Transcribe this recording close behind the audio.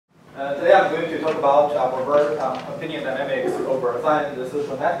Today I'm going to talk about our work on opinion dynamics over the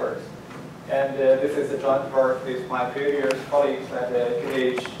social networks. And this is a joint work with my previous colleagues at the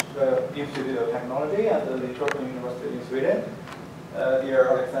KTH Institute of Technology and the Linköping University in Sweden. Here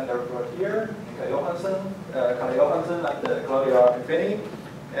Alexander Grotier, Kalle Johansson, and Claudia Buffini.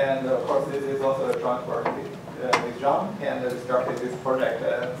 And of course, this is also a joint work with John, and we started this project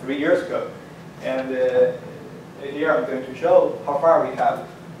 3 years ago. And here I'm going to show how far we have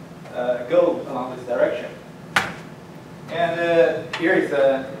go along this direction. And here is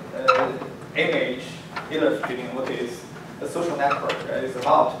an image illustrating what is a social network is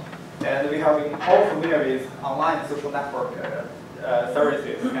about. And we have been all familiar with online social network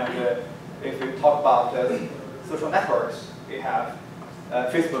services. And if we talk about social networks, we have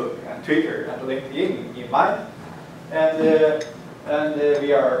Facebook and Twitter and LinkedIn in mind. And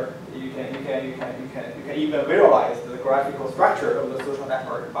we are you can even visualize the graphical structure of the social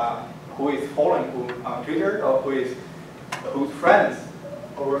network by who is following who on Twitter or who's friends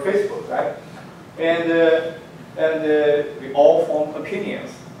over Facebook, right? And we all form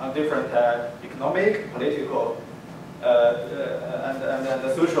opinions on different economic, political, and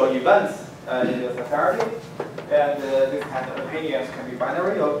the social events in the society. And this kind of opinions can be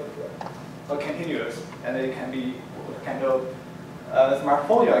binary or continuous, and it can be kind of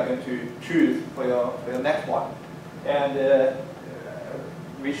smartphone you are going to choose for your next one, and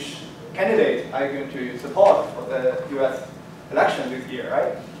which candidate are you going to support for the U.S. election this year,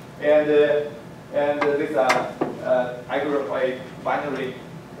 right? And these are algebraic binary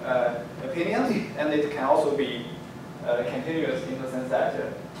opinions, and it can also be continuous in the sense that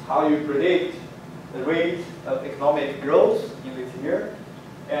how you predict the rate of economic growth in this year,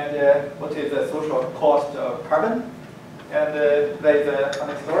 and what is the social cost of carbon. And there is a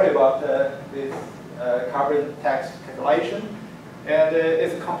funny story about this carbon tax calculation, and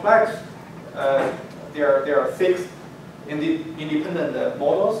it's complex. There are 6 independent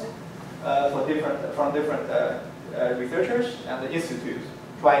models from different researchers and institutes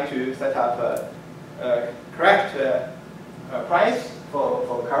trying to set up a correct price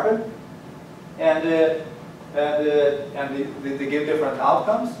for carbon, and they give different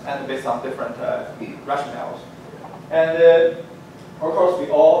outcomes and based on different rationales. And of course, we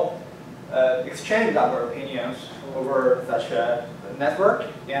all exchange our opinions over such a network,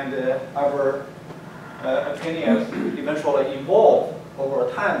 and our opinions eventually evolve over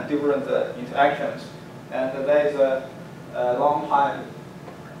time, different interactions. And there is a long time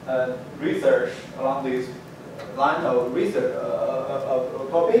research along this line of research of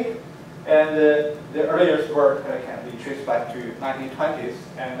topic. And the earliest work can be traced back to 1920s,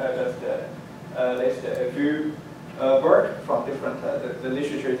 and just list a few work from different, the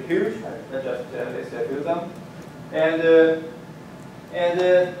literature is huge, I just list a few of them. And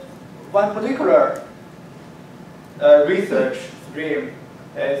one particular research stream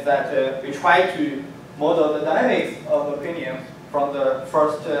is that we try to model the dynamics of opinions from the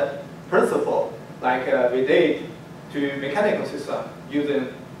first principle, like we did to mechanical system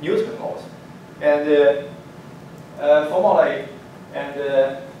using Newton laws. And formulate and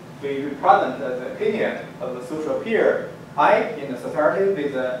we represent the opinion of the social peer I in the society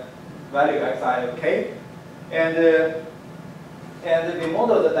with the value xi of k, and we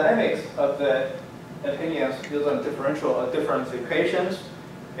model the dynamics of the opinions using difference equations,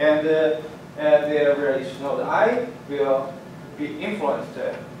 and where each node I will be influenced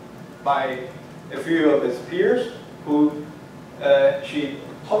by a few of its peers who she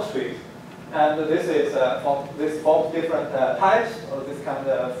talks with. And this is this forms different types of this kind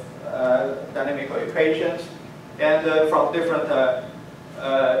of dynamical equations, and from different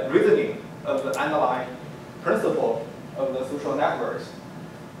reasoning of the underlying principle of the social networks.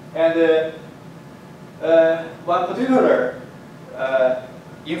 And one particular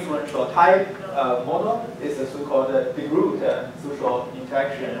influential type model is the so-called Degroot social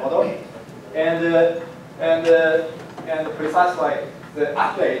interaction model, and precisely the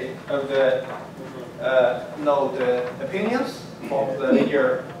update of the node opinions from the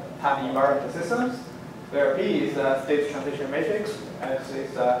linear time invariant systems, where P is a state transition matrix, X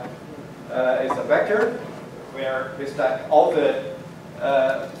is a vector, where we stack all the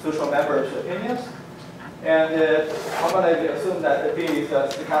social members' opinions. And normally we assume that P is a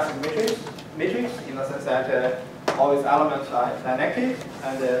stochastic matrix in the sense that all its elements are dynamic,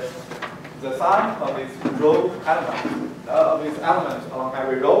 and the sum of its row elements, along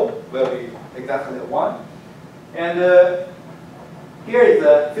every row will be exactly 1. And here is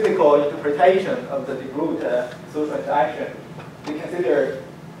a physical interpretation of the Degroot social interaction. We consider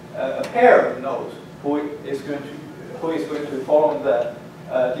a pair of nodes who is going to follow the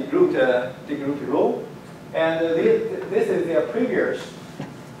Degroot rule. And this is their previous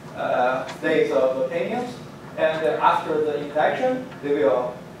states of opinions. And after the interaction, they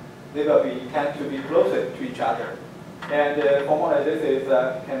will tend to be closer to each other. And formally, this is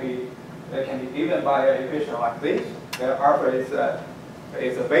can be given by an equation like this. Where alpha is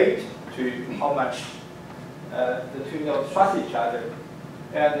a weight to how much the two nodes trust each other.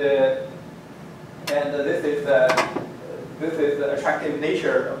 And this is the attractive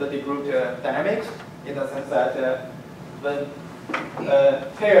nature of the Degroot dynamics, in the sense that when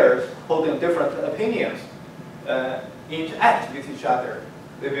pairs holding different opinions interact with each other,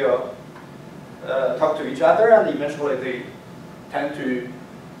 they will talk to each other, and eventually they tend to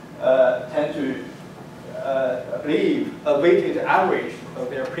believe a weighted average of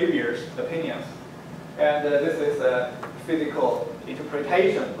their previous opinions. And this is a physical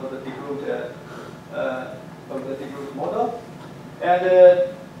interpretation of the Degroot model. And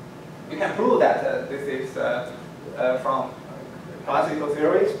you can prove that this is from classical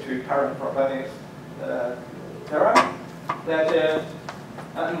theories to current probability theorem, that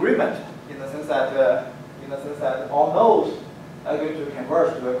an agreement in the sense that all nodes are going to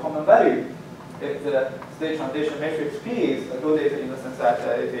converge to a common value if the state transition matrix P is good in the sense that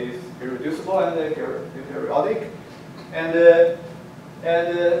it is irreducible and periodic, and the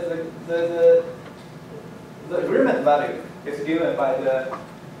agreement value is given by the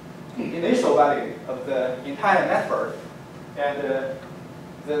initial value of the entire network and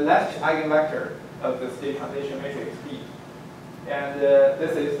the left eigenvector of the state transition matrix P. And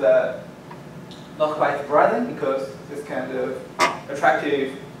this is not quite surprising, because this kind of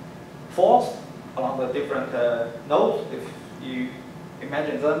attractive force along the different nodes, if you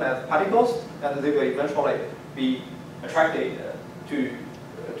imagine them as particles, and they will eventually be attracted to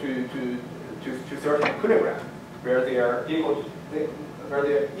certain equilibrium where they are equal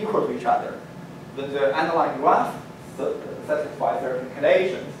to each other. Then the underlying graph satisfies certain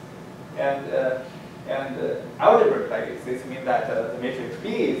conditions, and algebraically this means that the matrix B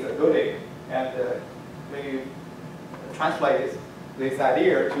is good, and when you translate this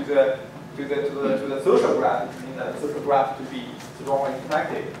idea to the social graph, it means the social graph to be strongly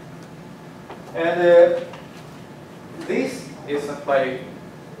connected. And this is simply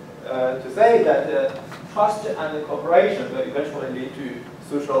to say that trust and cooperation will eventually lead to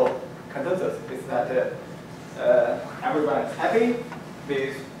social consensus. Is that everyone is happy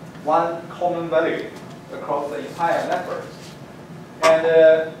with one common value across the entire network. And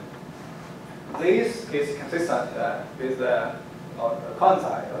this is consistent with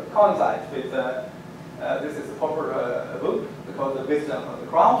coincides with this is a popular book called The Wisdom of the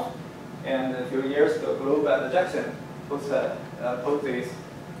Crowd. And a few years ago, Globe and Jackson put this,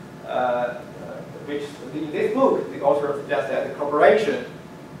 which in this book, the author suggests that cooperation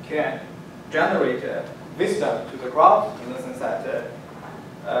can generate wisdom to the crowd, in the sense that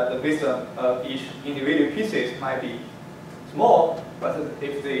the wisdom of each individual pieces might be small, but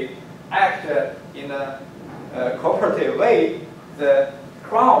if they act in a cooperative way, the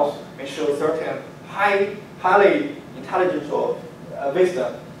crowds may show certain highly intelligent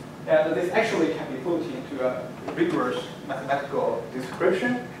wisdom. And this actually can be put into a rigorous mathematical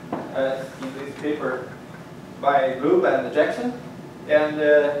description in this paper by Globe and Jackson.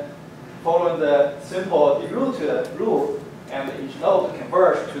 And following the simple Degroot rule, and each node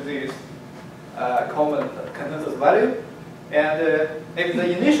converge to this common consensus value. And if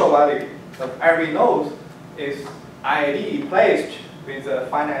the initial value of every node is ID placed with a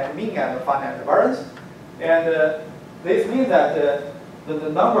finite mean and a finite variance, and this means that the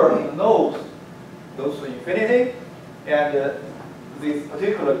number of the nodes goes to infinity, and this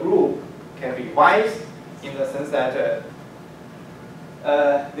particular group can be wise in the sense that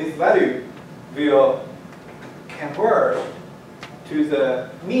this value will converge to the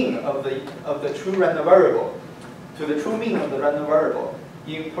mean of the true random variable, to the true mean of the random variable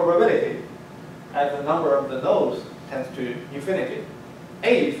in probability as the number of the nodes tends to infinity,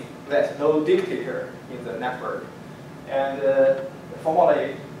 if there's no dictator in the network. And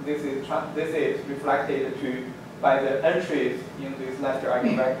formally, this is reflected by the entries in this left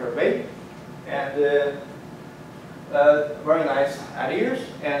eigenvector way, and very nice ideas.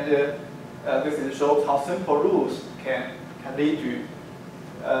 And this shows how simple rules can lead to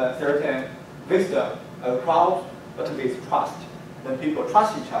certain wisdom of crowd, but with trust. When people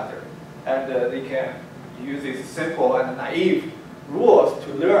trust each other, and they can use these simple and naive rules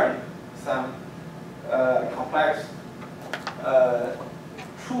to learn some complex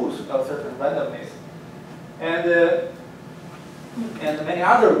truths of certain randomness. And many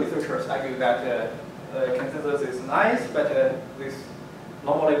other researchers argue that consensus is nice, but this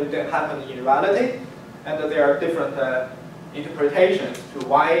normally wouldn't happen in reality, and there are different interpretations to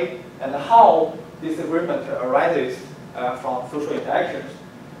why and how disagreement arises from social interactions.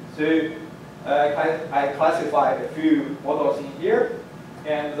 So I classified a few models in here,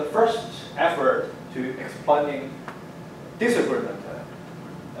 and the first effort to explaining disagreement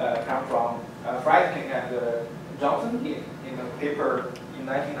come from Friedkin and Johnson in a paper in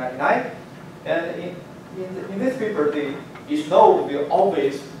 1999. And in this paper, each node will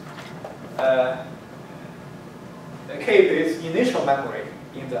always keep its initial memory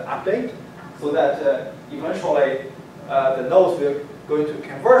in the update, so that eventually the nodes will going to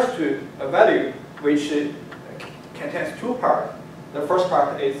converge to a value which contains two parts. The first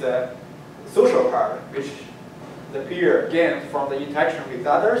part is the social part, which the peer gains from the interaction with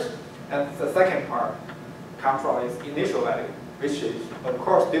others, and the second part comes from its initial value, which is of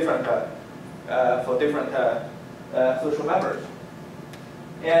course different for different social members.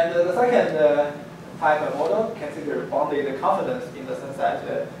 And the second type of model considers bounded confidence in the sense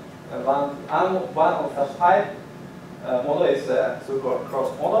that one of such type model is so-called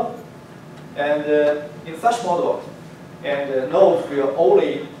cross model. And in such model, nodes will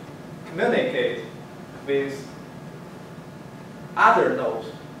only communicate with other nodes,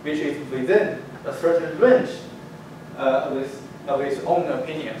 which is within a certain range of its own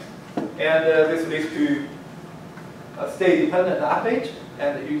opinions. And this leads to a state-dependent update,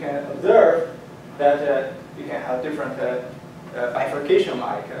 and you can observe that you can have different bifurcation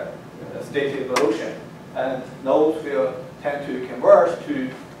like state evolution, and nodes will tend to converge to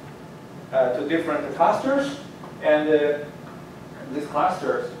different clusters, and these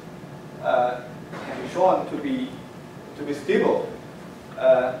clusters can be shown to be stable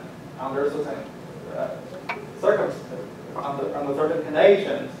under certain circumstances, under certain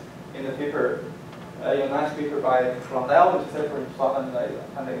conditions in the paper, in a nice paper by Rondell, which is paper in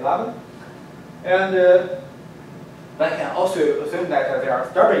 2011. And one can also assume that there are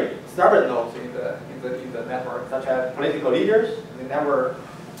stubborn nodes in the network, such as political leaders. They never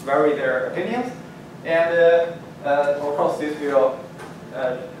vary their opinions, and of course this will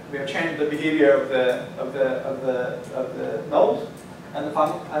change the behavior of the nodes. And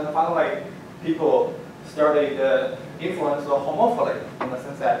finally, people started influence the homophily in the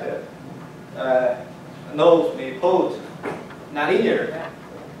sense that nodes may put nonlinear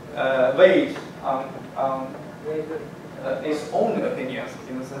weight on its own opinions,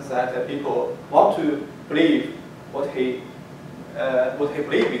 in the sense that people want to believe what he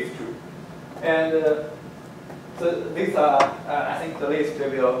believes is true. And so these are, I think the list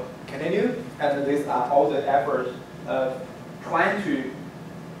will continue, and these are all the efforts of trying to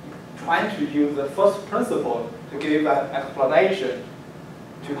use the first principle to give an explanation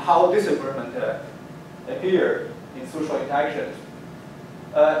to how disagreement appear in social interactions.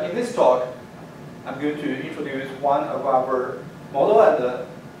 In this talk, I'm going to introduce one of our model and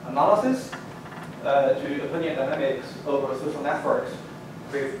analysis to opinion dynamics over social networks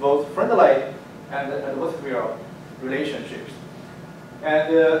with both friendly and adversarial relationships. And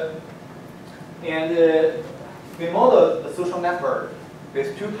we model the social network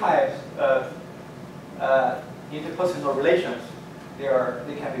with two types of interpersonal relations.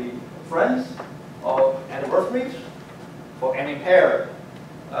 They can be friends or adversaries for any pair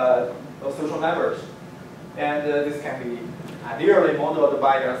of social members. And this can be ideally modeled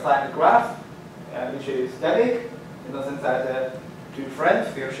by a assigned graph, which is static, in the sense that two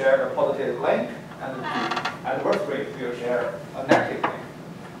friends will share a positive link, and two adversaries will share a negative link.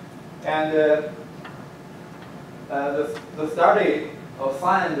 And the study of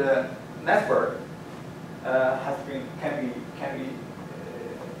assigned network can be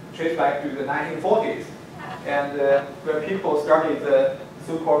traced back to the 1940s, and where people studied the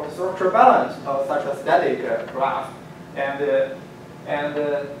so-called structure balance of such a static graph, and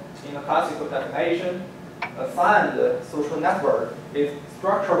in a classical definition, assigned social network is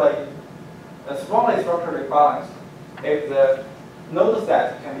strongly structurally balanced if the node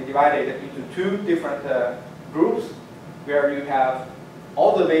set can be divided into two different groups, where you have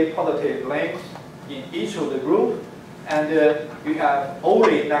all the way positive links in each of the groups, and you have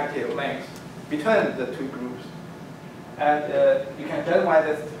only negative links between the two groups. And you can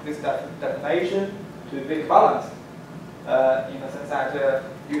generalize this definition to big balance in the sense that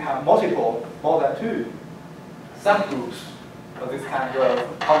you have more than two subgroups of this kind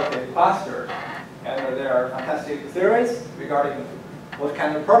of positive cluster. And there are fantastic theories regarding what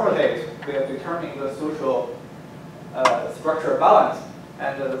kind of properties will determine the social structure balance.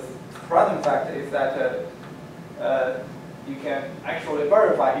 And the surprising fact is that you can actually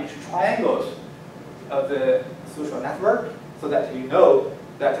verify each triangles of the social network, so that you know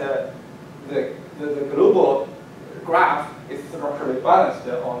that the global graph is structurally balanced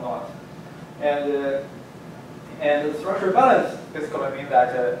or not. And the structural balance basically means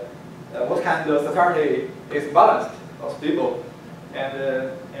that what kind of society is balanced or stable. And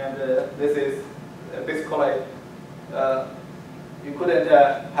this is basically you couldn't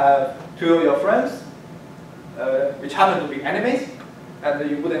have two of your friends which happen to be enemies, and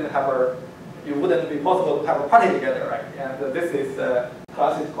you wouldn't be possible to have a party together, right? And this is a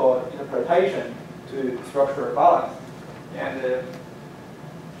classical interpretation to structural balance. And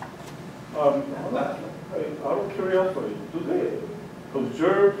out of curiosity, do they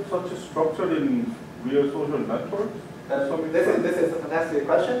observe such a structure in real social networks? This is a fantastic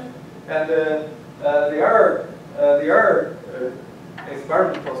question, and there are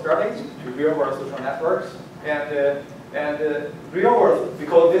experimental studies to real world social networks, and real world,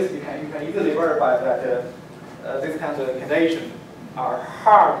 because this you can easily verify that this kind of conditions are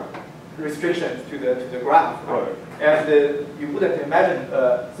hard restrictions to the graph, right? And you wouldn't imagine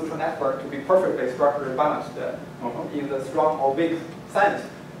a social network to be perfectly structurally balanced in the strong or weak sense,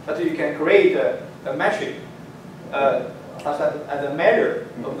 but you can create a metric such as a measure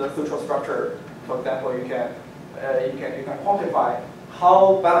of the social structure. For example, you can quantify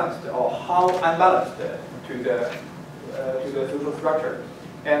how balanced or how unbalanced to the social structure.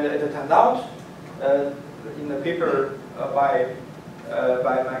 And it turns out in the paper by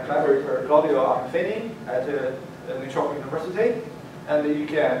my collaborator Claudio Arfini at New York University, and you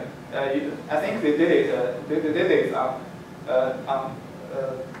can I think they did it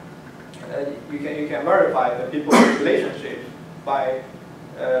you can verify the people's relationship by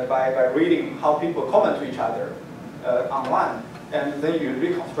reading how people comment to each other online, and then you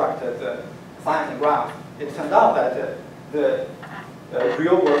reconstruct the science graph. It turned out that the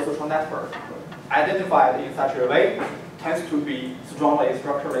real-world social network identified in such a way tends to be strongly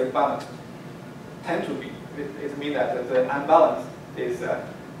structurally balanced. Tend to be. It means that the unbalance is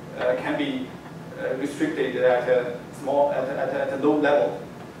can be restricted at a low level.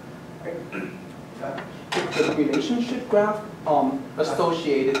 The relationship graph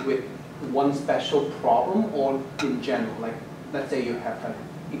associated with one special problem or in general? Like, let's say you have an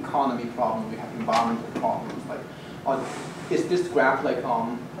economy problem, you have environmental problems. Like, is this graph like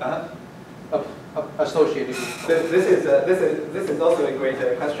associated with? This is also a great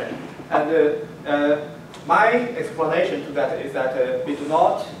question, and my explanation to that is that we do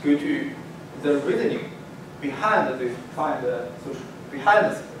not go to the reasoning behind this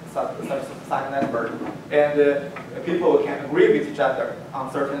behind such network, and people can agree with each other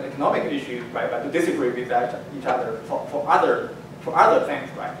on certain economic issues, right? But disagree with each other for other things,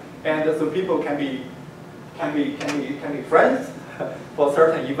 right? And so people can be friends for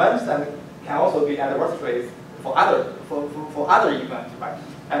certain events, and can also be adversaries for other events, right?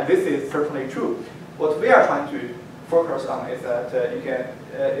 And this is certainly true. What we are trying to focus on is that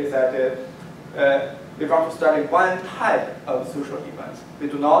we want to study one type of social events. We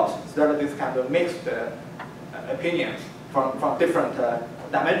do not study this kind of mixed opinions from different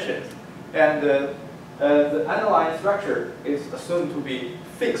dimensions. And the underlying structure is assumed to be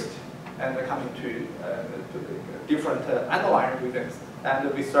fixed and coming to different underlying reasons.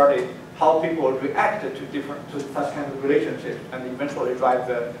 And we study how people react to such kind of relationships, and eventually drive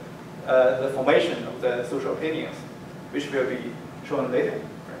the formation of the social opinions, which will be shown later.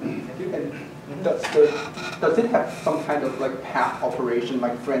 Thank you. And does it have some kind of like path operation,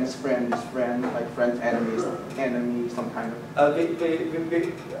 like friends, like friends, enemies, some kind of? We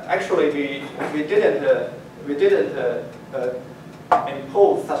didn't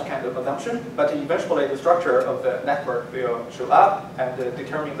impose such kind of assumption, but eventually the structure of the network will show up and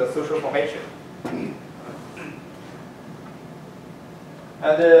determine the social formation.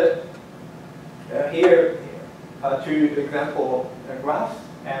 And here are two example graphs,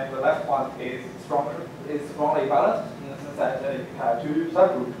 and the left one is strongly balanced in the sense that you have two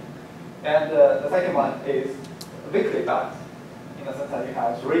subgroups, and the second one is weakly balanced in the sense that you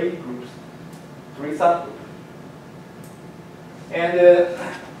have three subgroups. And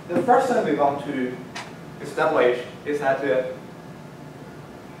the first thing we want to establish is that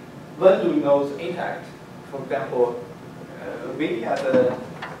when do nodes interact? For example, we as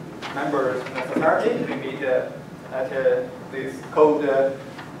members in the society, we meet at this called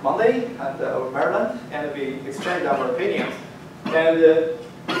Monday at Maryland, and we exchange our opinions. And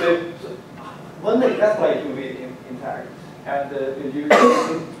when exactly do we interact? And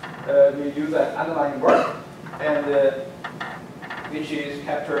we use an underlying work, and which is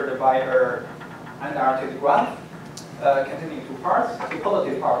captured by an undirected graph containing two parts, the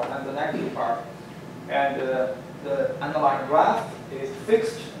positive part and the negative part. And the underlying graph is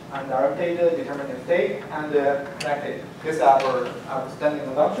fixed, undirected, determinate state, and connected. This is our standing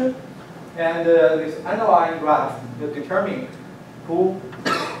assumption. And this underlying graph will determine who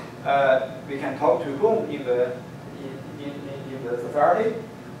we can talk to whom in the society.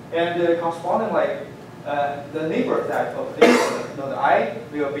 And correspondingly, the neighbor set of this node I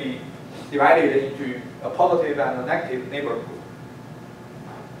will be divided into a positive and a negative neighborhood.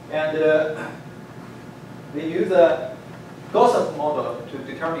 And we use a Gaussian model to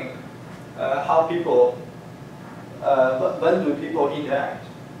determine how people, when do people interact.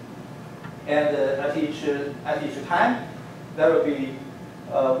 And at each time, there will be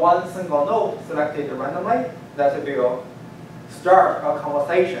one single node selected randomly that will start a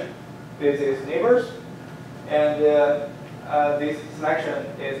conversation with its neighbors. And this selection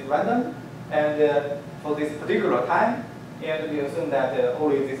is random. And for this particular time, and we assume that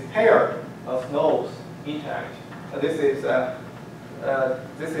only this pair of nodes interact. This is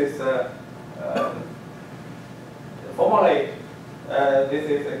formally this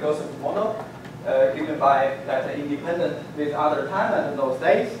is a Gaussian model given by that independent with other time and node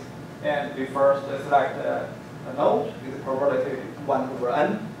states. And we first select a node with probability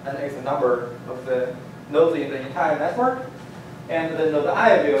 1/n, and it's the number of the nodes in the entire network. And the node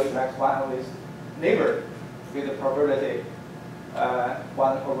I will select one of its neighbor with the probability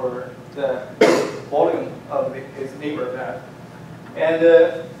 1 over the volume of its neighbor map. And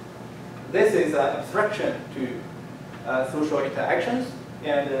this is an abstraction to social interactions.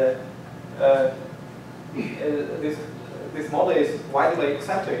 And this model is widely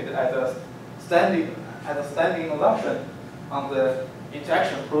accepted as a standing assumption on the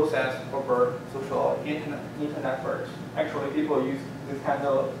interaction process over social internetworks. Actually, people use this kind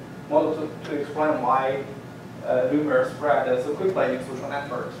of model to explain why rumors spread so quickly in social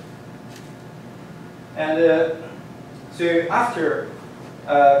networks. And so after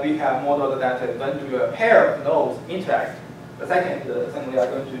we have modeled that when do a pair of nodes interact, the second thing we are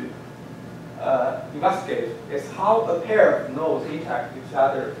going to investigate is how a pair of nodes interact with each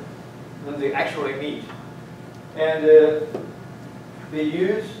other when they actually meet. And we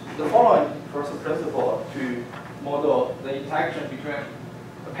use the following first principle to model the interaction between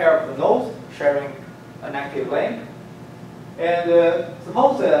a pair of nodes sharing a negative link. And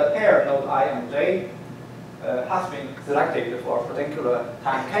suppose a pair node I and j has been selected for a particular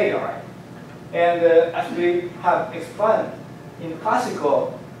time k, right? And as we have explained in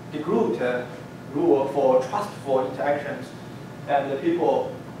classical Degroot rule for trustful interactions, and the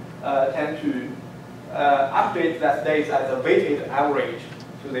people tend to update that state as a weighted average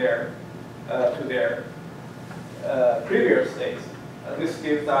to their previous states. This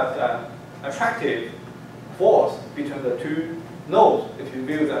gives us attractive force between the two nodes if you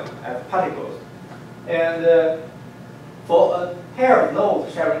view them as particles. And for a pair of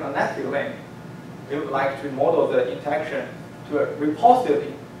nodes sharing a negative link, we would like to model the interaction to a repulsive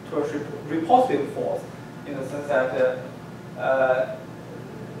force, in the sense that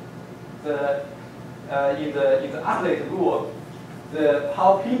in the update rule,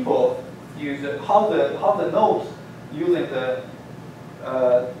 how people use how the nodes using the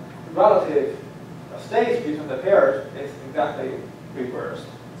relative states between the pairs is exactly reversed.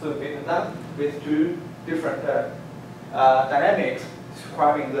 So we end up with two different dynamics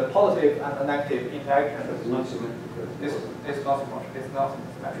describing the positive and the negative interaction. It's not symmetrical. It's not symmetrical. It's not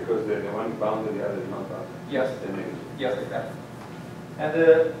symmetrical. Because the one bounded, the other is not bounded. Yes. The negative. Yes, exactly.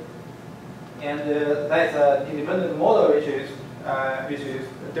 And that's an independent model which is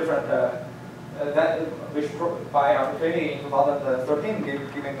different. Which by arbitrating in 2013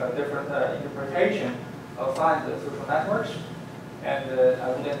 giving a different interpretation of science and social networks. And I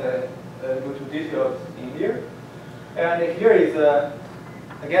wouldn't go to details in here. And here is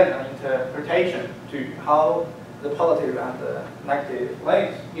again an interpretation to how the positive and the negative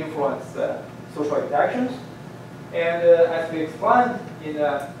links influence social interactions. And as we explained in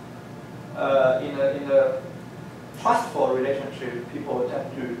a trustful relationship, people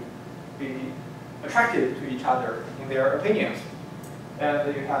tend to be attracted to each other in their opinions.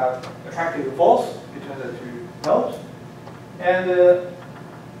 And you have attractive force between the two nodes. And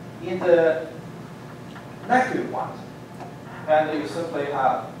in the negative ones, and you simply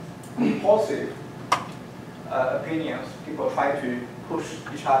have impulsive opinions. People try to push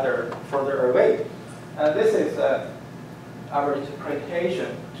each other further away. And this is our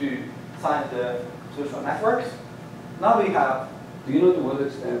interpretation to science social networks. Now we have. Do you know to what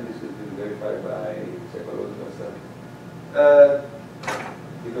extent this has been verified by psychological studies?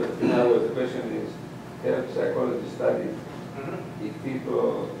 Because in other words, the question is, have psychology studied if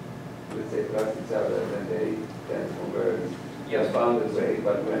people, let's say, trust each other, then they can converge in Yes. a bounded way,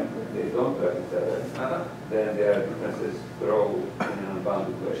 but when they don't graph each other, then their differences grow in an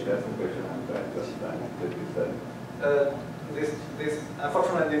unbounded way. That's the question I'm trying to understand with this study.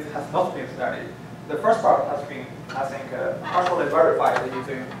 Unfortunately, this has not been studied. The first part has been, I think, partially verified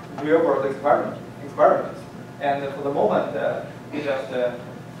using real-world experiments. And for the moment, we just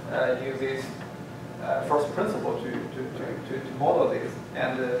use this first principle to model this,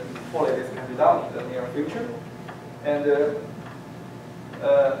 and hopefully this can be done in the near future. And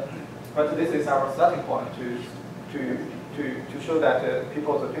but this is our starting point to show that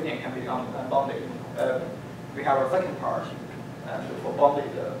people's opinion can be unbounded. We have a second part, and for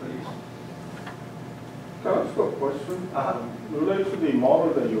bounded beliefs. Can I ask a question? Related to the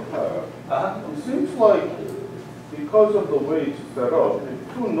model that you have, it seems like because of the way it's set up, the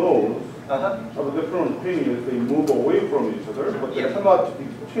two nodes have a different opinions. They move away from each other, but they cannot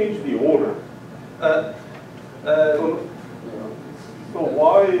change the order. So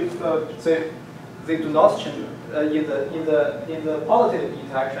why is that? So they do not change. In the positive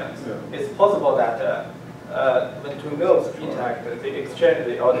interactions, it's possible that when two nodes interact, they exchange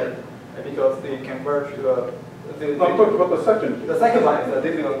the order because they converge to a. I'm talking about the second. The second one is that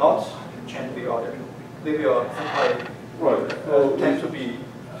they will not change the order. They will simply tend to be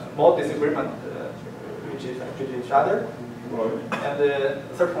more disagreement with each other. Right. And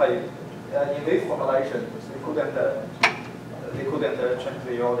certainly in this formulation, they couldn't change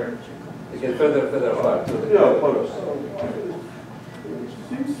the order. They get further apart. Yeah, but it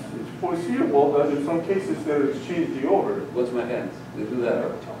seems it's foreseeable that in some cases they exchange the order. What's my hands? They do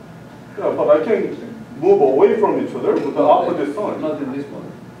that. Yeah, but I can move away from each other with the opposite sign. Not in this one.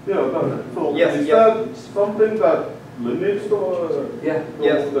 Yeah, so Yes, is that something that limits the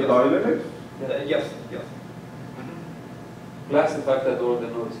dynamics? Yes. Plus the fact that all the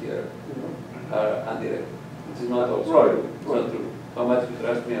nodes here are indirect. This is not also true. It's not true. How much you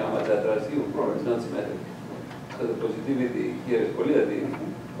trust me, how much I trust you, it's not symmetric. So the positivity here is qualitative,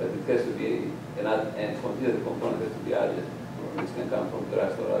 but it has to be and quantitative component has to be added, which can come from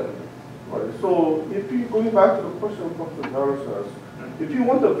trust or other. Right. So if you going back to the question of Dr. Baras asked, if you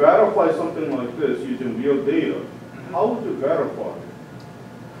want to verify something like this using real data, how would you verify it?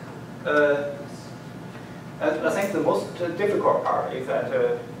 I think the most difficult part is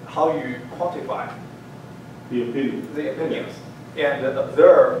that how you quantify The opinions and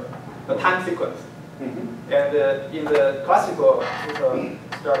observe the time sequence. And in the classical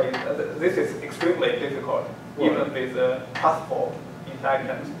studies, this is extremely difficult, even with classical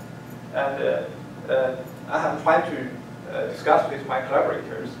interactions. And I have tried to discuss with my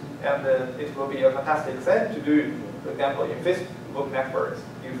collaborators, and it will be a fantastic thing to do. For example, in Facebook networks,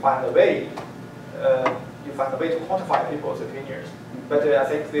 you find a way to quantify people's opinions. But I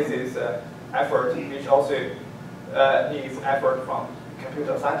think this is effort which also needs effort from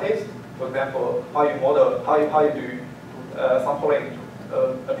computer scientists. For example, how you model, how you do sampling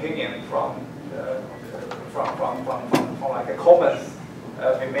opinion from like a comments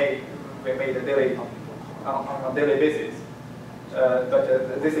we made on a daily basis. But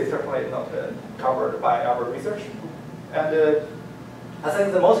this is certainly not covered by our research. And I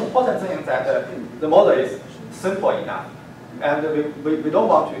think the most important thing is that the model is simple enough, and we don't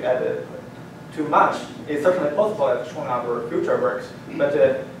want to add too much. It's certainly possible as shown in our future works, but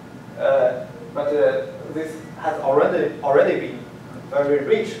this has already been very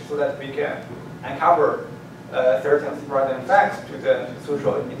rich, so that we can uncover certain random facts to the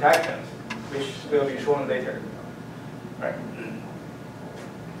social interactions, which will be shown later. Right.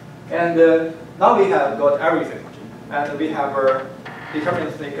 And now we have got everything, and we have a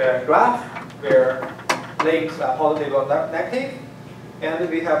deterministic graph where links are positive or negative, and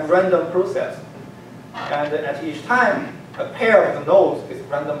we have random process. And at each time, a pair of the nodes is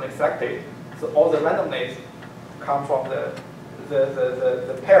randomly selected. So all the randomness come from the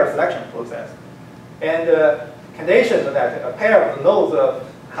pair selection process. And condition that a pair of the nodes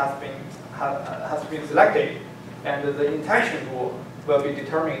has been selected, and the interaction rule will be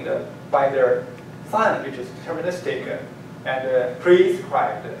determined by their sign, which is deterministic and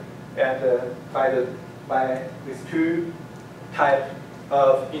prescribed, and by these two types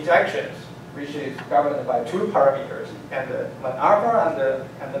of interactions, which is governed by two parameters, and one alpha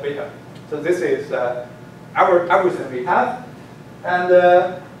and the beta. So this is everything we have. And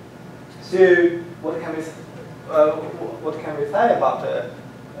so what can we say about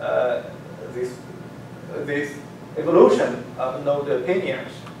this evolution of node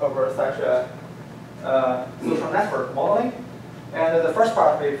opinions over such a social network modeling? And the first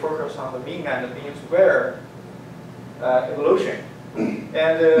part we focus on the mean and the mean square evolution.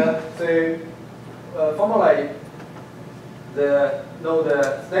 And so formally, the node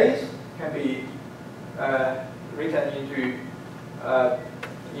states can be written into a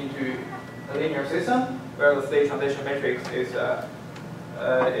linear system where the state transition matrix is a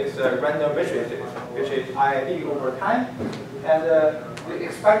random matrix, which is IID over time, and the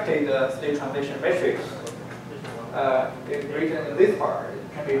expected state transition matrix is written in this part.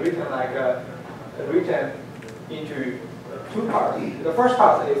 It can be written like written into two parts. The first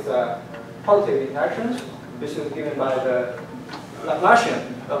part is positive interactions, which is given by the Laplacian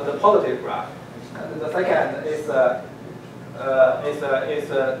of the positive graph. And the second is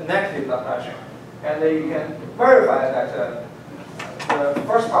negative Laplacian. And you can verify that the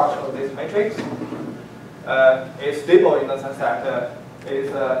first part of this matrix is stable in the sense that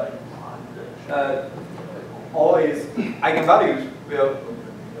all its eigenvalues will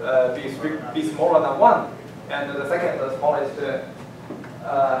be smaller than 1, and the second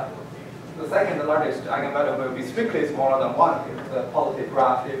largest eigenvalue will be strictly smaller than 1 if the positive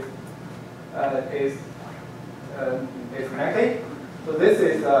graph is connected. So this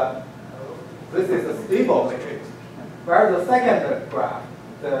is a stable matrix, where the second graph,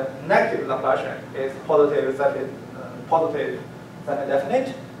 the negative Laplacian, is positive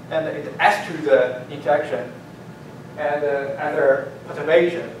semi-definite, and it adds to the interaction and other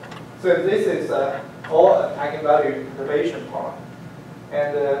perturbation. So this is all eigenvalue perturbation part,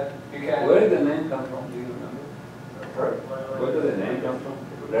 and you can. Where did the name come from? Do you remember? Sorry? Where did the name come from?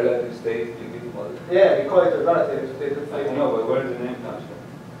 Relative state, living model. Yeah, we call it the relative state. I don't know, but where did the name come from?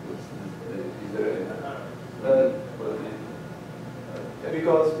 Is there a for the name?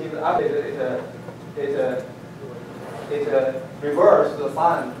 Because in the update it reverses the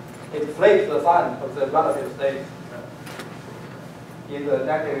sign, it flips the sign of the relative state in the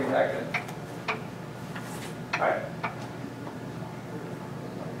negative interaction. Right.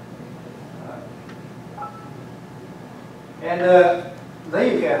 And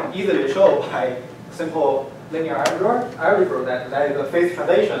then you can easily show by simple linear algebra that there is a phase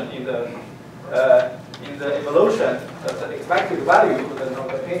transition in the evolution of the expected value of the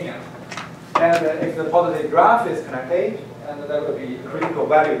node opinion. And if the positive graph is connected, and there will be critical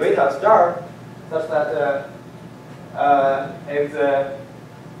value beta star, such that if the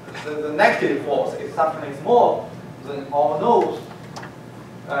negative force is sufficiently small, then all nodes,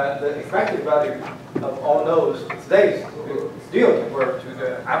 the expected value of all nodes states will still convert to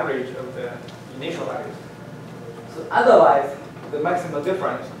the average of the initial values. So otherwise, the maximum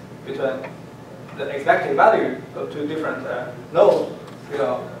difference between the expected value of two different nodes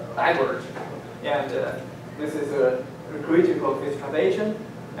will diverge. And this is a critical phase transition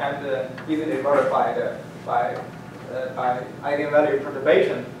and easily verified by eigenvalue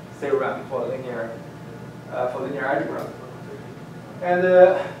perturbation theorem for linear algebra. And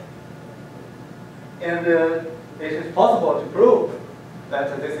it is possible to prove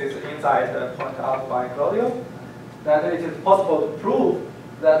that this is the insight pointed out by Claudio, that it is possible to prove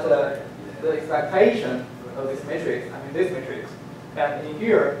that the expectation of this matrix, this matrix, and in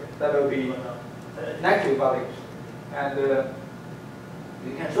here there will be negative values. And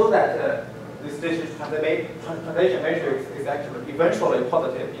you can show that this translation matrix is actually eventually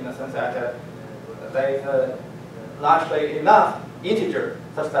positive in the sense that there is largely enough integer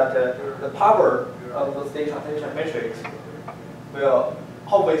such that the power of the state translation matrix will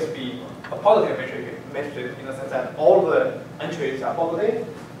always be a positive matrix in the sense that all the entries are positive,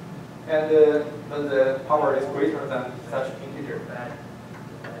 and when the power is greater than such integer.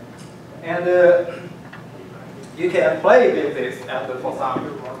 And you can play with this and for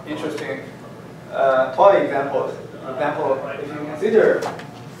some interesting toy examples. For example, if you consider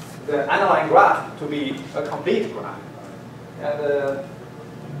the underlying graph to be a complete graph, and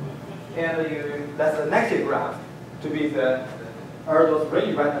that's the negative graph to be the Erdos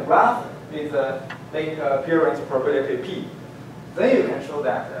range random graph with the link appearance probability p. Then you can show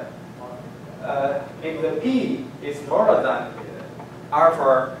that if the p is smaller than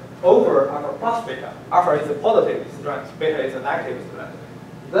alpha over alpha plus beta, alpha is a positive strength, beta is a negative strength,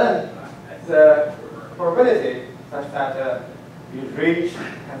 then the probability such that you reach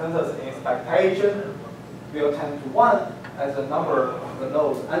consensus in expectation will tend to 1 as the number of the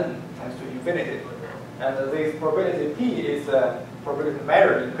nodes n tends to infinity. And this probability p is a probability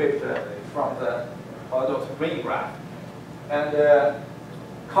measure encrypted from the Erdos ring graph. And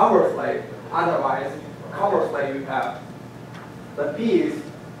conversely, you have the p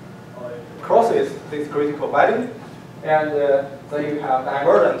crosses this critical value, and then you have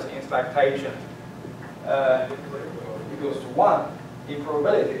divergence in expectation equals to 1 in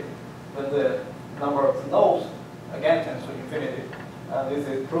probability when the number of nodes again tends to infinity. This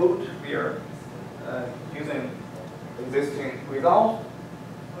is proved. We are using existing results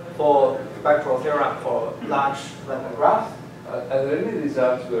for spectral theorem for large random graphs. Are there any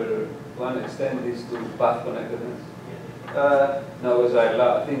results where one extends this to path connectedness? Now, as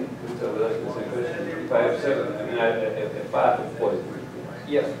I think Richard was asking the same question. If I have seven, I mean, I have a path of positive.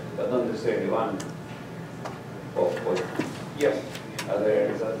 Yes. But not necessarily one of positive. Yes. Are there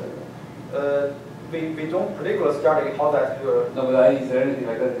any results like that? We don't particularly study how that will. No, but is there anything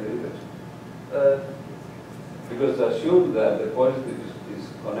like that in the literature? Because to assume that the positive is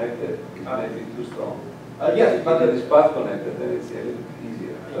connected is maybe too strong. Yes, but if it is path connected, then it's a little bit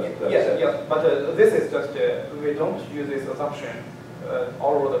easier. Yes, but this is just, we don't use this assumption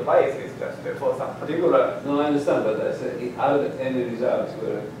all over the place. It's just for some particular. No, I understand, but I say, are there any results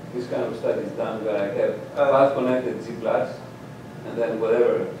where this kind of study is done where I have path connected Z plus and then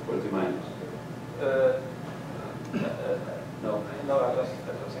whatever for G minus? No. No, I don't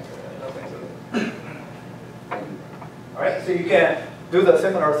think so. All right, so you can do the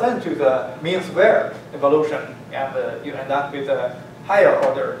similar thing to the mean square evolution, and you end up with a higher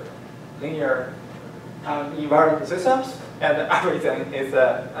order linear invariant systems, and everything is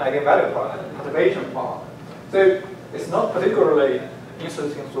an eigenvalue problem, perturbation problem. So it's not particularly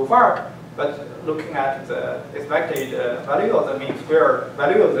interesting so far, but looking at the expected value of the mean square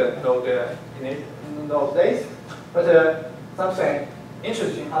value of the node in those days, but something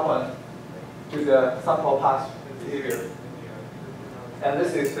interesting happened to the sample path behavior. And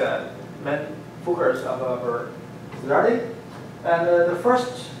this is the main focus of our study. And the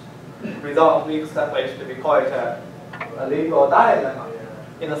first result we established, we call it a liberal dilemma,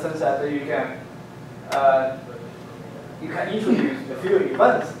 in the sense that you can introduce a few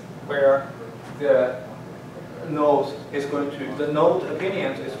events where the node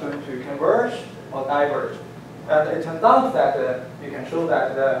opinions is going to converge or diverge. And it turns out that you can show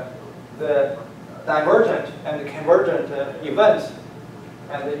that the divergent and convergent events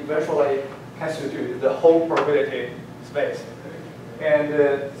and eventually constitute the whole probability space. And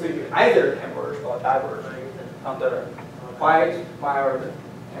so you either converge or diverge under quite mild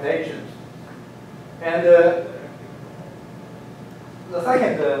conditions. And the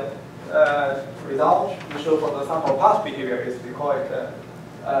second result we show for the sample path behavior is we call it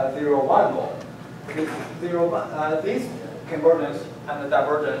 0-1 mode. These convergence and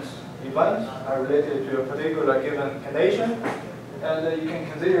divergence events are related to a particular given condition, and you can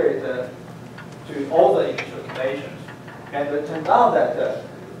consider it to all the initial conditions. And it turns out that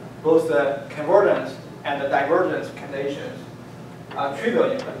both the convergence and the divergence conditions are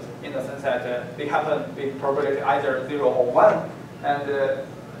trivial events in the sense that they happen with probability either 0 or 1, and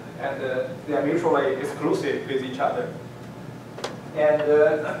they are mutually exclusive with each other. And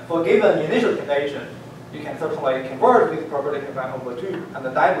for given initial condition, you can certainly converge with probability 1/2 and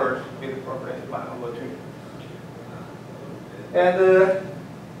diverge with probability 1/2.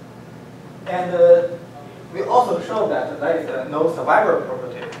 And we also show that there is no survivor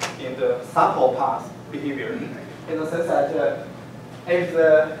property in the sample path behavior, in the sense that if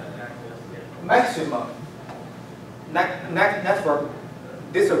the maximum network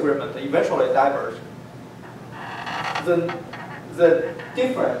disagreement eventually diverge, then the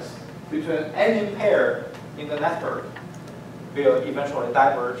difference between any pair in the network will eventually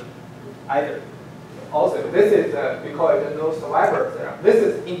diverge either. Also, this is, we call it the no survivor theorem. This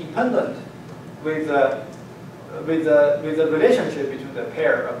is independent with the relationship between the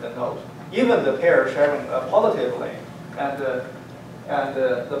pair of the nodes. Even the pair sharing a positive link, and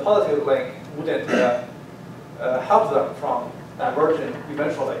the positive link wouldn't help them from diverging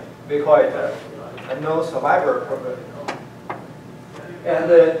eventually. We call it a no survivor probability.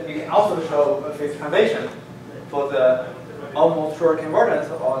 And you can also show a phase transition for the almost sure convergence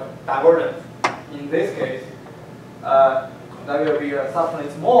or divergence. In this case, there will be a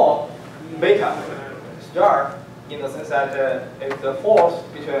sufficiently small beta star, in the sense that if the force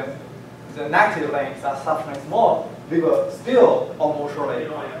between the negative links are sufficiently small, we will still almost surely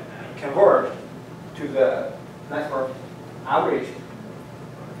converge to the network average.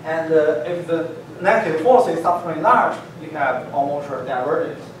 And if the negative force is sufficiently large, you have almost sure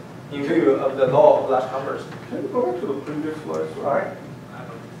divergence in view of the law of large numbers. Can you go back to the previous slide? All right.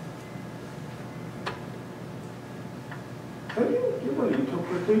 Can you give an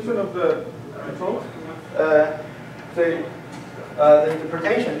interpretation of the control? The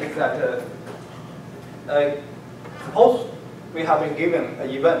interpretation is that suppose we have been given an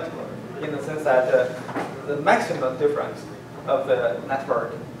event in the sense that the maximum difference of the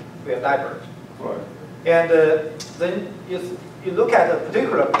network will diverge. Right. And then you look at a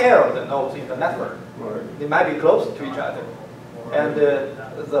particular pair of the nodes in the network. Right. They might be close to each other. And the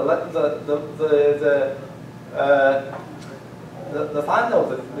the sign of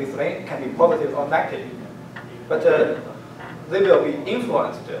this ring can be positive or negative, but they will be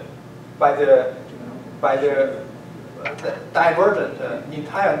influenced by the divergent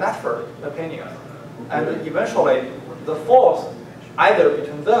entire network opinion, and eventually the force either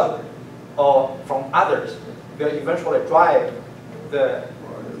between them or from others will eventually drive the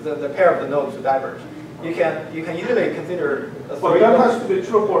pair of the nodes to diverge. You can easily consider. But that has to be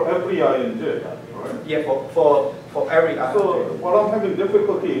true for every ing, right? Yeah, for every ing. So what I'm having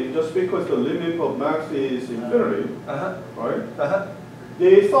difficulty is just because the limit of max is infinity, right?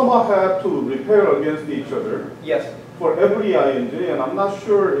 They somehow have to repair against each other. Yes. For every ing, and I'm not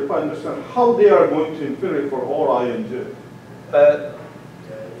sure if I understand how they are going to infinity for all ing. That's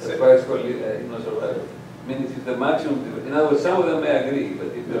why it's called survival. Meaning if the maximum, in other words, some of them may agree,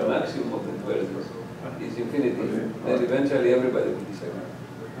 but if the maximum of the divergence is infinity, then eventually everybody will disagree.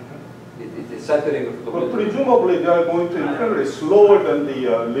 It's shattering of the But presumably they are going to infinity slower than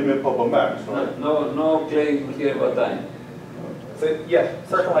the limit of a max, right? No claim here about time. So yes,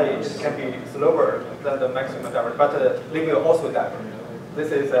 certainly it can be slower than the maximum divergence, but they will also diverge.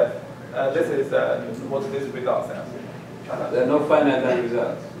 This is what this result says. There are no finite time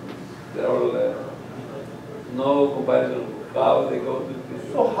results. They're all no comparison of how they go to.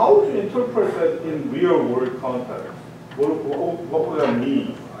 So how would you interpret that in real world context? What would that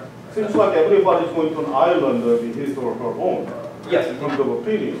mean? Seems like everybody's going to an island of his or her own. Yes. In terms of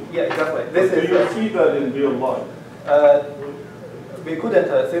opinion. Yeah, exactly. Do you see that in real life? We couldn't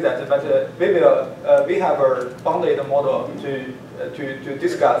say that, but we have a bounded model to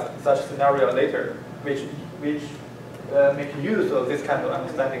discuss such scenario later, which make use of this kind of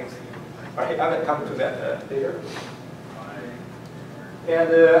understandings. Right, I will come to that later.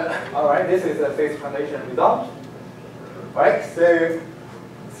 And all right, this is a phase translation result. Right, so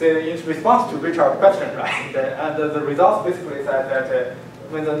in response to Richard's question, right, and the result basically said that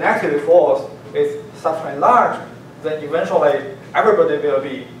when the negative force is sufficiently large, then eventually everybody will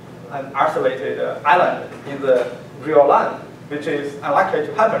be an isolated island in the real land, which is unlikely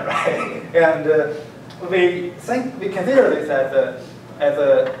to happen, right? And we consider this as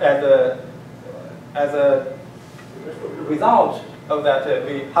a result of that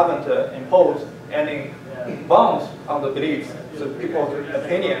we haven't imposed any bounds on the beliefs, so people's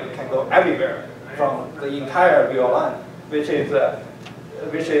opinion can go everywhere from the entire real land, which is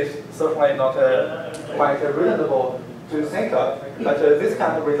certainly not quite reasonable to think of. But this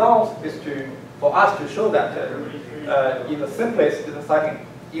kind of result is for us to show that in the simplest setting,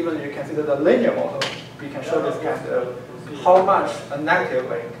 even if you consider the linear model, we can show this kind of how much a negative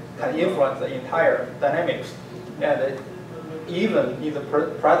link can influence the entire dynamics, and even in the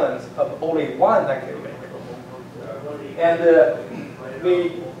presence of only one negative link. And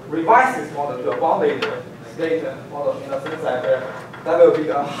we revise this model to a bounded state model in the sense that that will be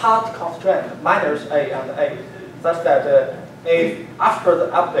a hard constraint minus A and A, such that if after the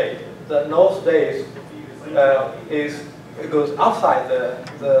update the null state goes outside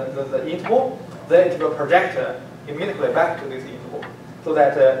the interval, then it will project immediately back to this interval, so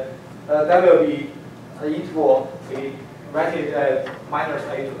that that will be the interval we write it as minus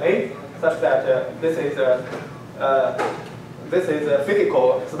A to A, such that this is a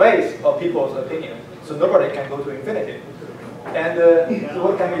physical space of people's opinion, so nobody can go to infinity. And so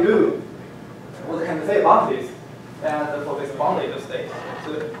what can we do? What can we say about this? And for this bounded state,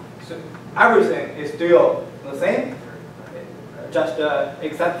 so everything is still the same, just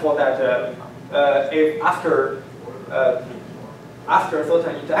except for that if after a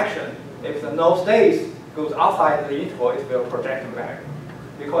certain interaction, if the null state goes outside the interval, it will project back.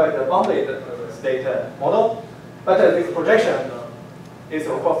 We call it the bounded state model. But this projection is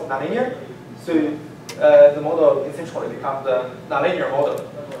of course nonlinear, so the model essentially becomes a nonlinear model.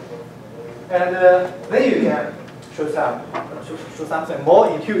 And then you can show something more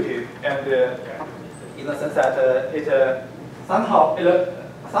intuitive, and in the sense that it somehow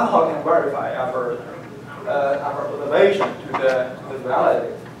can verify our observation to the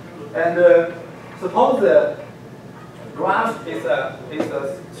reality. And suppose the graph is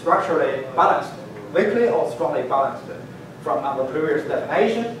structurally balanced, weakly or strongly balanced from our previous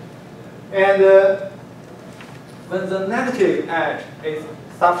definition. And when the negative edge is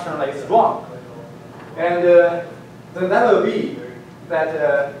sufficiently strong, and then that will be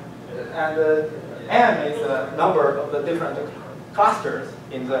that, and M is a number of the different clusters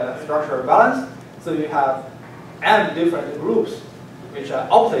in the structural balance. So you have M different groups which are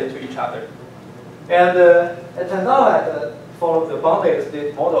opposite to each other. And it turns out that for the bounded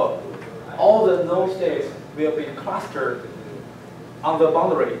state model, all the null states will be clustered on the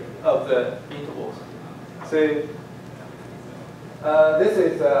boundary of the intervals. So this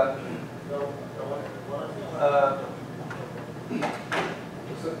is so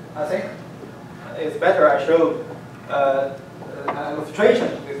I think it's better I show an illustration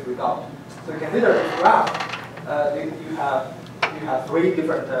to this result. So consider this graph. You have three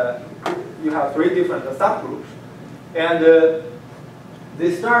different subgroups, and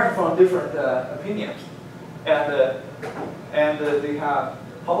they start from different opinions, and they have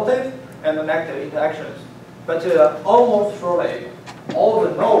positive and negative interactions. But almost surely, all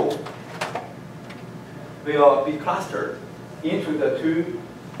the nodes will be clustered into the two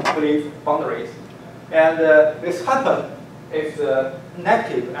belief boundaries. And this happens if the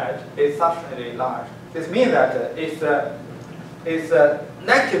negative edge is sufficiently large. This means that it's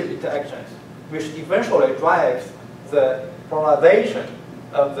negative interactions which eventually drives the polarization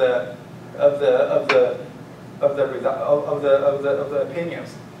of the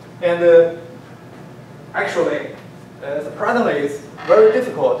opinions. And actually, surprisingly, it's very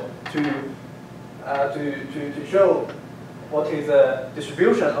difficult to show what is the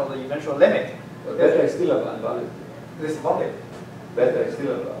distribution of the eventual limit. But beta is still unbounded. This is bounded. Beta is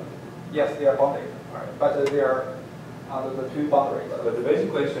still unbounded. Yes, they are bounded, right? But they are under the two boundaries. But the basic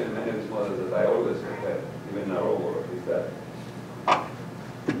question in many of these models that I always have, even in our own work, is that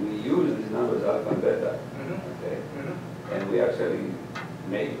we use these numbers alpha and beta, okay? And we actually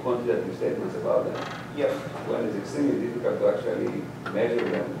make quantitative statements about them. Yes. When it's extremely difficult to actually measure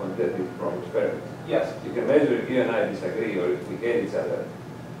them quantitatively from experiments. Yes. You can measure if you and I disagree or if we hate each other,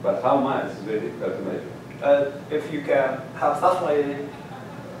 but how much is very difficult to measure. If you can have sufficient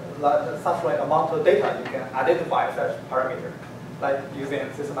amount of data, you can identify such parameter, like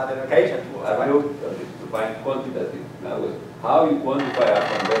using systematic identification tools. I've looked at it to find quantitative. Now, how you quantify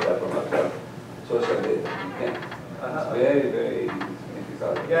alpha and beta from actual social data? You can't. It's very, very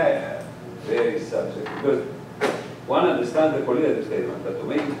difficult. Yeah. Very subjective. Because one understands the qualitative statement, but to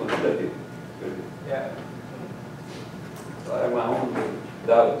make it quantitative, yeah. So I have my own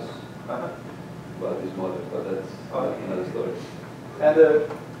doubts about this model, but that's another story.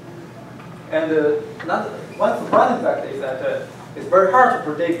 And one surprising fact is that it's very hard to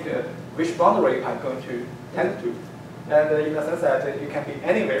predict which boundary I'm going to tend to, and in the sense that you can be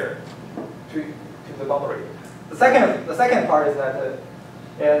anywhere to the boundary. The second part is that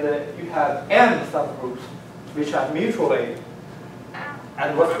you have n subgroups which are mutually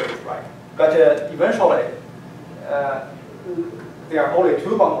adversaries, right? But eventually there are only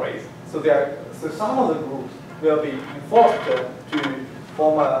two boundaries, so some of the groups will be enforced to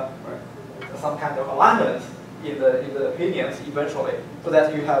form some kind of alignment in the opinions eventually, so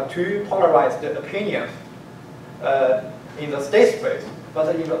that you have two polarized opinions in the state space.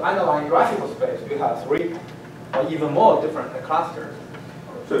 But in the underlying graphical space, you have three or even more different clusters.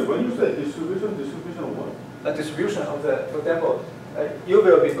 So when you say distribution of what? The distribution of the, for example, you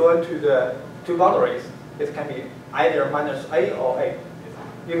will be going to the two boundaries. It can be either minus A or A.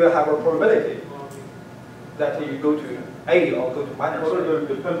 You will have a probability that you go to A or go to minus A. Well, it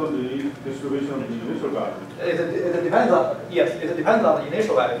depends on the distribution of the initial value. It depends on, yes, it depends on the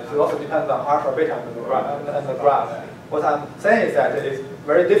initial values. It also depends on alpha, beta, and the graph. What I'm saying is that it is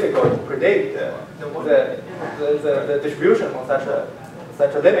very difficult to predict the distribution of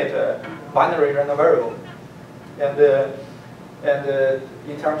such a limit binary random variable. And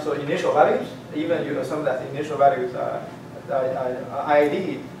in terms of initial values, even you assume that the initial values are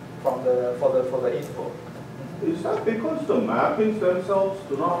ID for the interval. Is that because the mappings themselves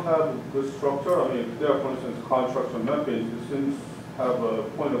do not have good structure? I mean, if there are, for instance, constructs and mappings, it seems to have a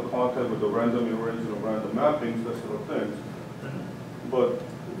point of contact with the randomly arranged of random mappings, that sort of things. But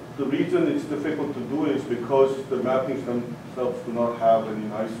the reason it's difficult to do is because the mappings themselves do not have any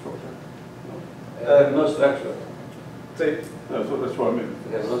nice structure. No structure. So, yeah, so that's what I mean.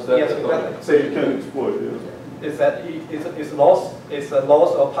 Yes, no structure. Yes, exactly. So you can exploit it. Is that it's a loss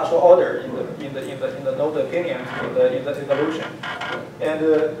of partial order in the node opinion in the evolution, and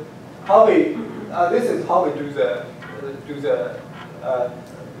how we this is how we do the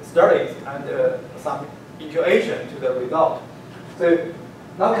studies and some intuition to the result. So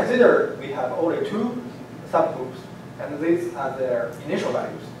now consider we have only two subgroups, and these are their initial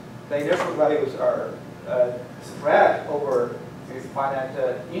values. The initial values are spread over this finite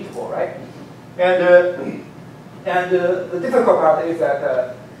interval, right? And the difficult part is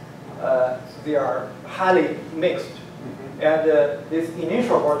that they are highly mixed. And this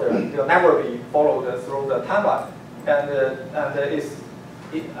initial order will never be followed through the timeline. And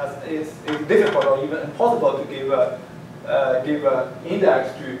it's difficult or even impossible to give an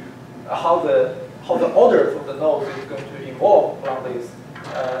index to how the order of the nodes is going to evolve along this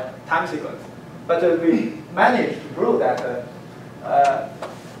time sequence. But we managed to prove that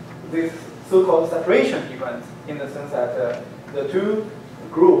this so-called separation event, in the sense that the two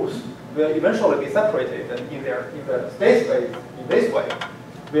groups will eventually be separated in the state space in this way,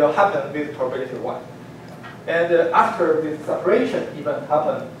 will happen with probability 1. And after this separation event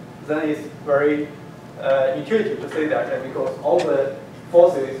happens, then it's very intuitive to say that because all the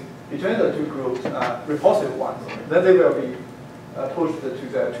forces between the two groups are repulsive ones, then they will be pushed to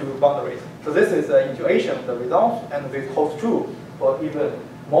the two boundaries. So this is the intuition of the result, and this holds true for even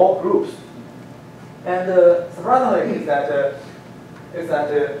more groups. And surprisingly is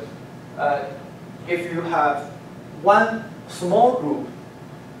that if you have one small group,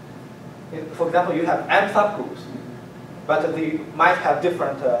 for example, you have m subgroups, but they might have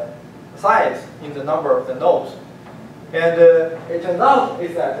different size in the number of the nodes. And it turns out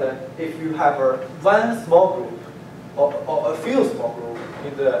is that if you have one small group or a few small groups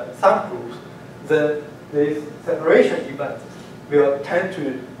in the subgroups, then this separation event will tend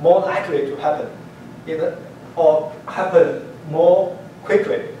to more likely to happen or happen more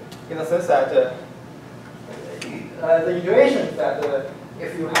quickly, in the sense that the intuition is that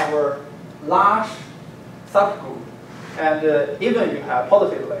if you have a large subgroup and even you have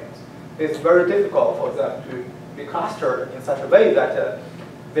positive links, it's very difficult for them to be clustered in such a way that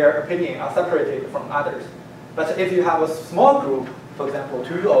their opinions are separated from others. But if you have a small group, for example,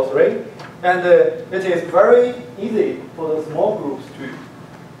 2 or 3, and it is very easy for the small groups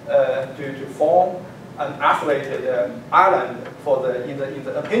to form an isolated island in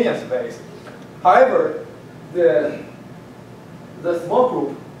the opinion space. However, the small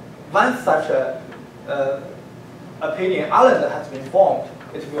group, once such a opinion island has been formed,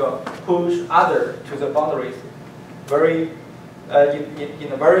 it will push other to the boundaries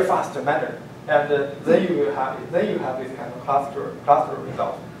in a very fast manner, and then you have this kind of cluster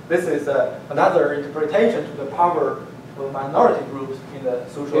result. This is another interpretation to the power of minority groups in the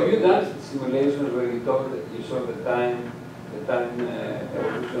social. Have you done simulations where you saw the time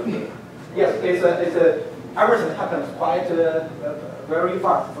evolution? Yes, everything happens quite very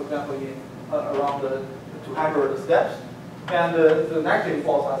fast. For example, around 200 steps. And the negative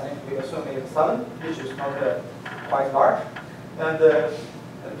force, I think, we assume is 7, which is not quite large. And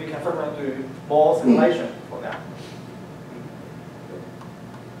we can certainly do more simulation for that.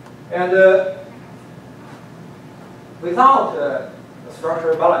 And without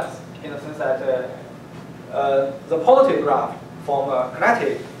structural balance, in the sense that the positive graph form a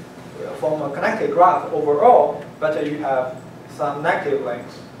connected graph overall, but you have some negative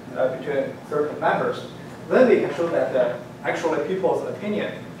links between certain members, then we can show that actually people's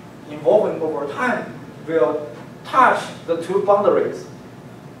opinion evolving over time will touch the two boundaries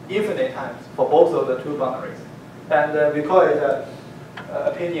infinite times for both of the two boundaries. And we call it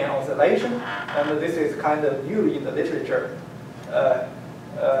opinion oscillation, and this is kind of new in the literature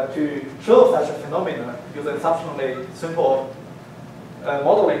to show such a phenomenon using sufficiently simple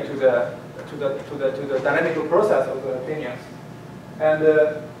modeling to the dynamical process of the opinions. And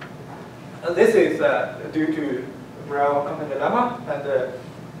this is due to company lemma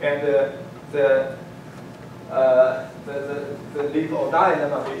and the live or die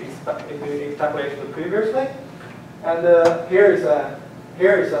lemma we established previously. And here is an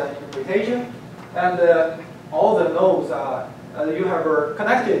interpretation, and all the nodes are you have a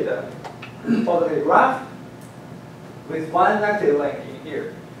connected positive graph with one negative link in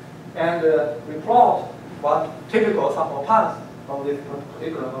here, and we plot one typical sample path from this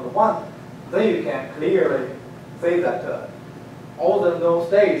particular node 1. Then you can clearly say that all the node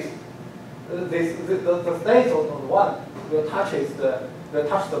states, the states of node 1 will touch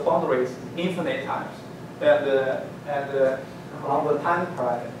the boundaries infinite times, and along the time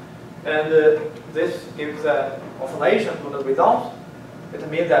parameter. And this gives an oscillation to the result. It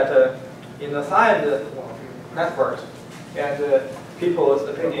means that in the side networks, and people's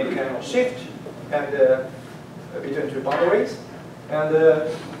opinion can shift and between two boundaries, and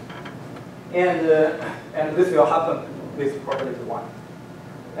this will happen with probability 1.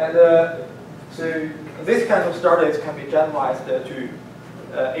 And so this kind of studies can be generalized to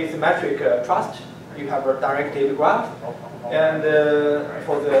asymmetric trust. You have a directed graph, and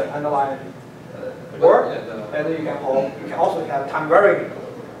for the underlying work, and you can also have time varying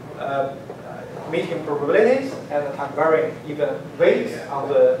meeting probabilities and time varying even weights on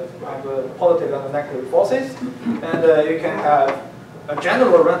the positive and the negative forces, and you can have a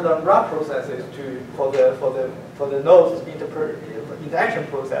general random graph processes for the nodes interaction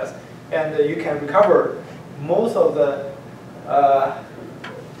process, and you can recover most of the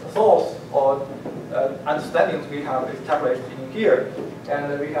source or understandings we have established in here,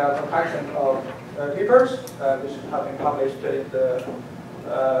 and we have a collection of papers, which have been published in the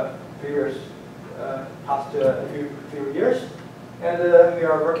previous past few years. And we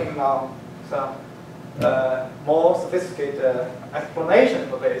are working on some more sophisticated explanation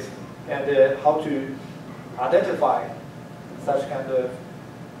for this and how to identify such kind of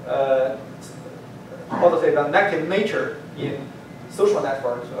how to say the negative nature in social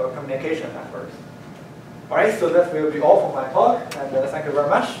networks or communication networks. All right, so that will be all for my talk, and thank you very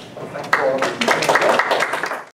much. Thank you for listening again.